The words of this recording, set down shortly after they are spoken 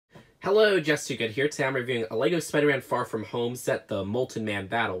Hello, Jessica here. Today I'm reviewing a LEGO Spider-Man Far From Home set, the Molten Man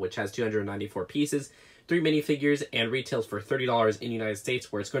Battle, which has 294 pieces, 3 minifigures, and retails for $30 in the United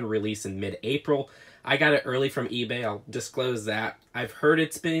States, where it's going to release in mid-April. I got it early from eBay, I'll disclose that. I've heard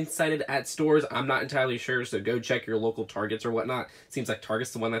it's been cited at stores, I'm not entirely sure, so go check your local Targets or whatnot. Seems like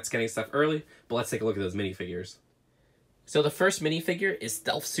Target's the one that's getting stuff early, but let's take a look at those minifigures. So the first minifigure is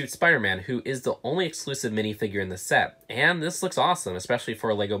Stealth Suit Spider-Man, who is the only exclusive minifigure in the set. And this looks awesome, especially for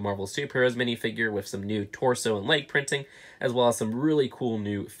a LEGO Marvel Superheroes minifigure with some new torso and leg printing, as well as some really cool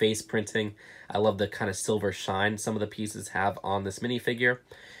new face printing. I love the kind of silver shine some of the pieces have on this minifigure.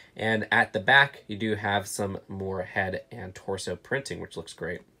 And at the back, you do have some more head and torso printing, which looks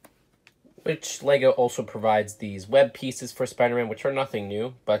great. Which LEGO also provides these web pieces for Spider-Man, which are nothing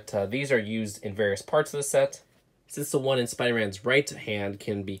new, but these are used in various parts of the set. Since the one in Spider-Man's right hand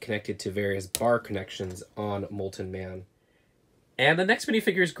can be connected to various bar connections on Molten Man. And the next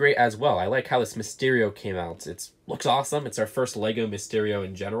minifigure is great as well. I like how this Mysterio came out. It looks awesome. It's our first LEGO Mysterio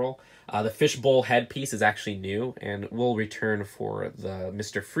in general. The fishbowl headpiece is actually new and will return for the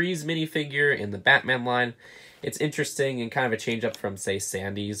Mr. Freeze minifigure in the Batman line. It's interesting and kind of a change up from, say,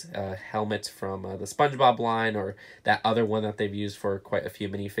 Sandy's helmet from the SpongeBob line, or that other one that they've used for quite a few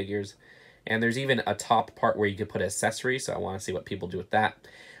minifigures. And there's even a top part where you could put accessories, so I want to see what people do with that.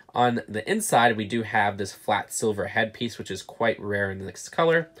 On the inside, we do have this flat silver headpiece, which is quite rare in this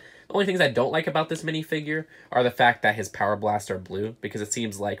color. The only things I don't like about this minifigure are the fact that his power blasts are blue, because it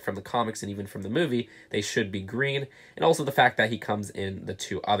seems like from the comics and even from the movie, they should be green. And also the fact that he comes in the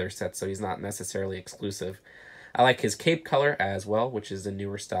two other sets, so he's not necessarily exclusive. I like his cape color as well, which is a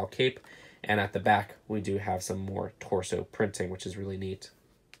newer style cape. And at the back, we do have some more torso printing, which is really neat.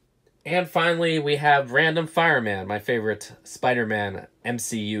 And finally, we have Random Fireman, my favorite Spider-Man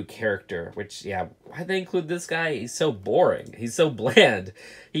MCU character, which, yeah, why'd they include this guy? He's so boring. He's so bland.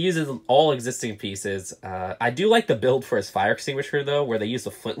 He uses all existing pieces. I do like the build for his fire extinguisher, though, where they use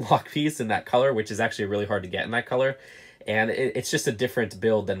the flintlock piece in that color, which is actually really hard to get in that color. And it's just a different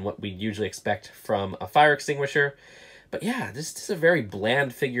build than what we usually expect from a fire extinguisher. But yeah, this is a very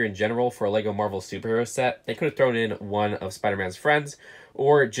bland figure in general for a LEGO Marvel Superhero set. They could have thrown in one of Spider-Man's friends,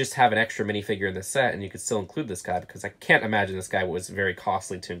 or just have an extra minifigure in the set, and you could still include this guy, because I can't imagine this guy was very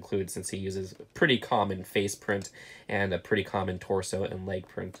costly to include, since he uses a pretty common face print and a pretty common torso and leg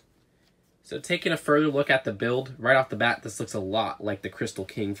print. So taking a further look at the build, right off the bat, this looks a lot like the Crystal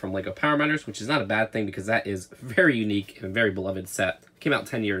King from LEGO Power Miners, which is not a bad thing, because that is very unique and a very beloved set. It came out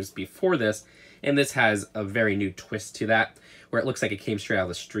 10 years before this, and this has a very new twist to that, where it looks like it came straight out of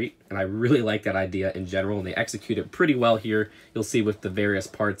the street, and I really like that idea in general, and they execute it pretty well here. You'll see with the various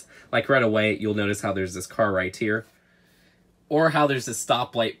parts. Like right away, you'll notice how there's this car right here, or how there's this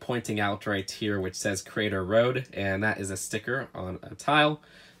stoplight pointing out right here, which says Crater Road, and that is a sticker on a tile.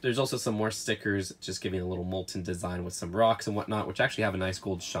 There's also some more stickers just giving a little molten design with some rocks and whatnot, which actually have a nice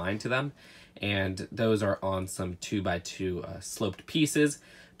gold shine to them, and those are on some 2x2 sloped pieces.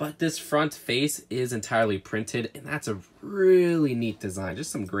 But this front face is entirely printed, and that's a really neat design.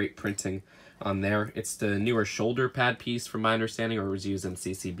 Just some great printing on there. It's the newer shoulder pad piece, from my understanding, or it was used in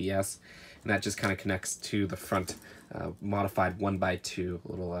CCBS. And that just kind of connects to the front modified 1x2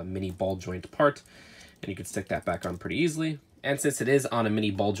 little mini ball joint part. And you can stick that back on pretty easily. And since it is on a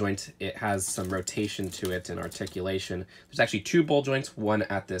mini ball joint, it has some rotation to it and articulation. There's actually two ball joints, one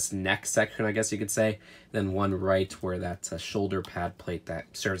at this neck section, I guess you could say, then one right where that shoulder pad plate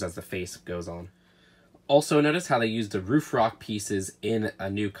that serves as the face goes on. Also notice how they used the roof rock pieces in a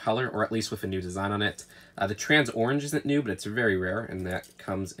new color, or at least with a new design on it. The trans orange isn't new, but it's very rare, and that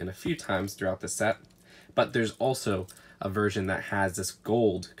comes in a few times throughout the set. But there's also a version that has this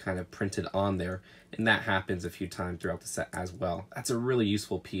gold kind of printed on there, and that happens a few times throughout the set as well. That's a really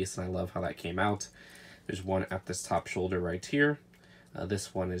useful piece, and I love how that came out. There's one at this top shoulder right here.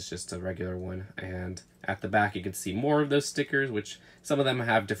 This one is just a regular one, and at the back you can see more of those stickers, which some of them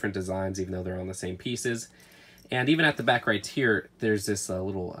have different designs even though they're on the same pieces. And even at the back right here, there's this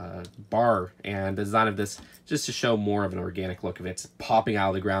little bar, and the design of this just to show more of an organic look of it popping out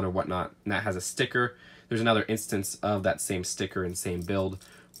of the ground or whatnot, and that has a sticker. There's another instance of that same sticker and same build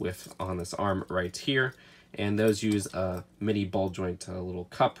with on this arm right here, and those use a mini ball joint little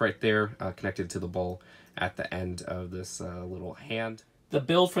cup right there connected to the ball at the end of this little hand. The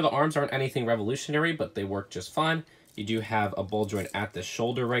build for the arms aren't anything revolutionary, but they work just fine. You do have a ball joint at the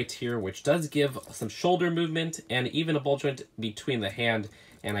shoulder right here, which does give some shoulder movement, and even a ball joint between the hand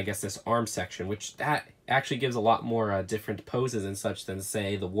and I guess this arm section, which that actually gives a lot more different poses and such than,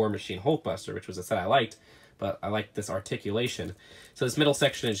 say, the War Machine Hulkbuster, which was a set I liked, but I like this articulation. So this middle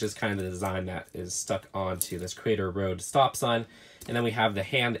section is just kind of the design that is stuck onto this Crater Road stop sign, And then we have the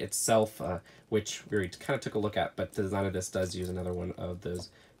hand itself, which we already kind of took a look at, but the design of this does use another one of those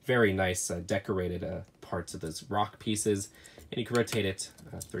very nice decorated parts of those rock pieces. And you can rotate it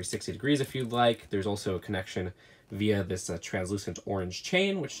 360 degrees if you'd like. There's also a connection via this translucent orange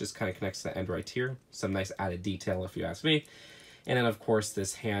chain, which just kind of connects to the end right here. Some nice added detail if you ask me. And then of course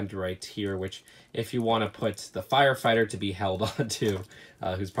this hand right here, which if you want to put the firefighter to be held on to,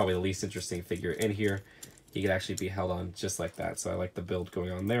 who's probably the least interesting figure in here, he could actually be held on just like that. So I like the build going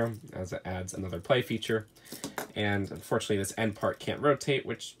on there, as it adds another play feature. And unfortunately this end part can't rotate,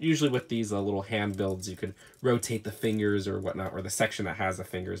 which usually with these little hand builds you could rotate the fingers or whatnot, or the section that has the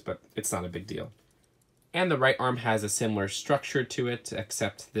fingers, but it's not a big deal. And the right arm has a similar structure to it,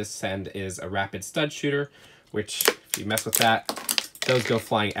 except this end is a rapid stud shooter, which if you mess with that, those go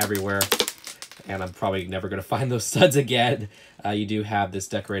flying everywhere. And I'm probably never going to find those studs again. You do have this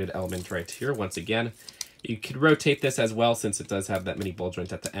decorated element right here once again. You could rotate this as well, since it does have that mini ball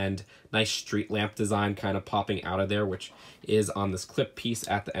joint at the end. Nice street lamp design kind of popping out of there, which is on this clip piece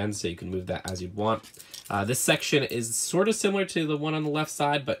at the end, so you can move that as you'd want. This section is sort of similar to the one on the left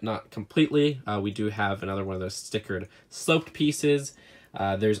side, but not completely. We do have another one of those stickered sloped pieces.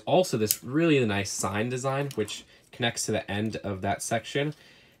 There's also this really nice sign design, which connects to the end of that section.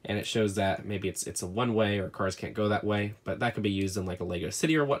 And it shows that maybe it's a one-way or cars can't go that way, but that could be used in like a LEGO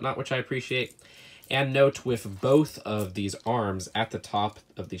City or whatnot, which I appreciate. And note with both of these arms at the top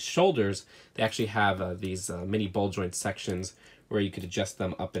of these shoulders, they actually have these mini ball joint sections where you could adjust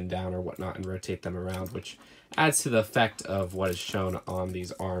them up and down or whatnot and rotate them around, which adds to the effect of what is shown on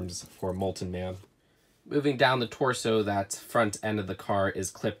these arms for Molten Man. Moving down the torso, that front end of the car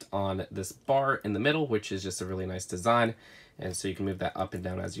is clipped on this bar in the middle, which is just a really nice design. And so you can move that up and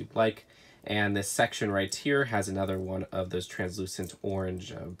down as you'd like. And this section right here has another one of those translucent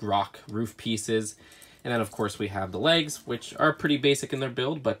orange rock roof pieces. And then of course we have the legs, which are pretty basic in their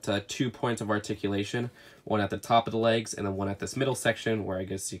build, but 2 points of articulation, one at the top of the legs and then one at this middle section where I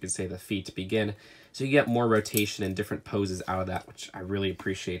guess you could say the feet begin. So you get more rotation and different poses out of that, which I really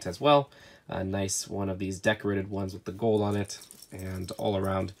appreciate as well. A nice one of these decorated ones with the gold on it, and all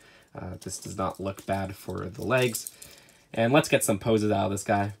around this does not look bad for the legs. And let's get some poses out of this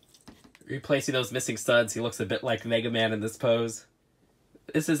guy. Replacing those missing studs, he looks a bit like Mega Man in this pose.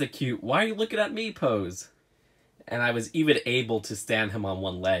 This is a cute, why are you looking at me pose? And I was even able to stand him on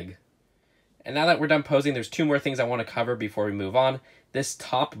one leg. And now that we're done posing, there's 2 more things I want to cover before we move on. This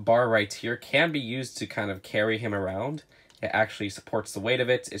top bar right here can be used to kind of carry him around. It actually supports the weight of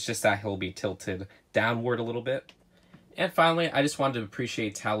it. It's just that he'll be tilted downward a little bit. And finally, I just wanted to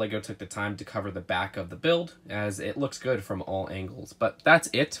appreciate how LEGO took the time to cover the back of the build, as it looks good from all angles. But that's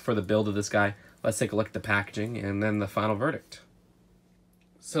it for the build of this guy. Let's take a look at the packaging and then the final verdict.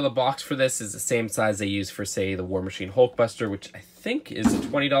 So the box for this is the same size they use for, say, the War Machine Hulkbuster, which I think is a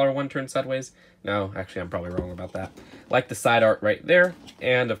 $20 one turned sideways. No, actually, I'm probably wrong about that. Like the side art right there,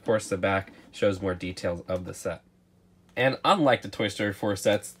 and of course the back shows more details of the set. And unlike the Toy Story 4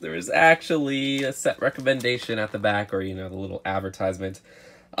 sets, there is actually a set recommendation at the back, or, you know, the little advertisement.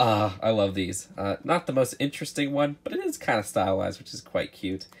 I love these. Not the most interesting one, but it is kind of stylized, which is quite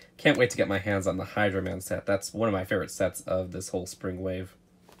cute. Can't wait to get my hands on the Hydra Man set. That's one of my favorite sets of this whole spring wave.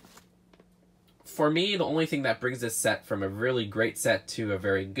 For me, the only thing that brings this set from a really great set to a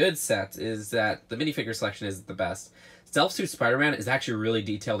very good set is that the minifigure selection isn't the best. Self-Suit Spider-Man is actually really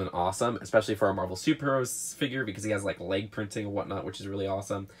detailed and awesome, especially for a Marvel Superheroes figure, because he has like leg printing and whatnot, which is really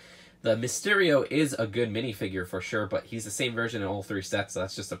awesome. The Mysterio is a good minifigure for sure, but he's the same version in all 3 sets, so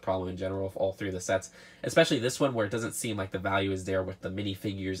that's just a problem in general of all 3 of the sets. Especially this one, where it doesn't seem like the value is there with the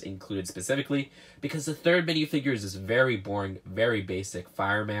minifigures included specifically, because the 3rd minifigure is very boring, very basic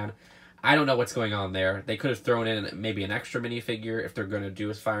Fireman. I don't know what's going on there. They could have thrown in maybe an extra minifigure if they're going to do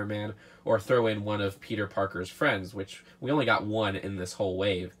a Fireman, or throw in one of Peter Parker's friends, which we only got 1 in this whole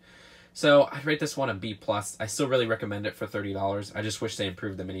wave. So I'd rate this one a B+. I still really recommend it for $30. I just wish they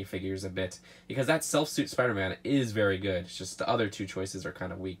improved the minifigures a bit, because that Self-Suit Spider-Man is very good. It's just the other 2 choices are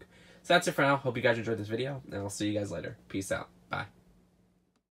kind of weak. So that's it for now. Hope you guys enjoyed this video, and I'll see you guys later. Peace out. Bye.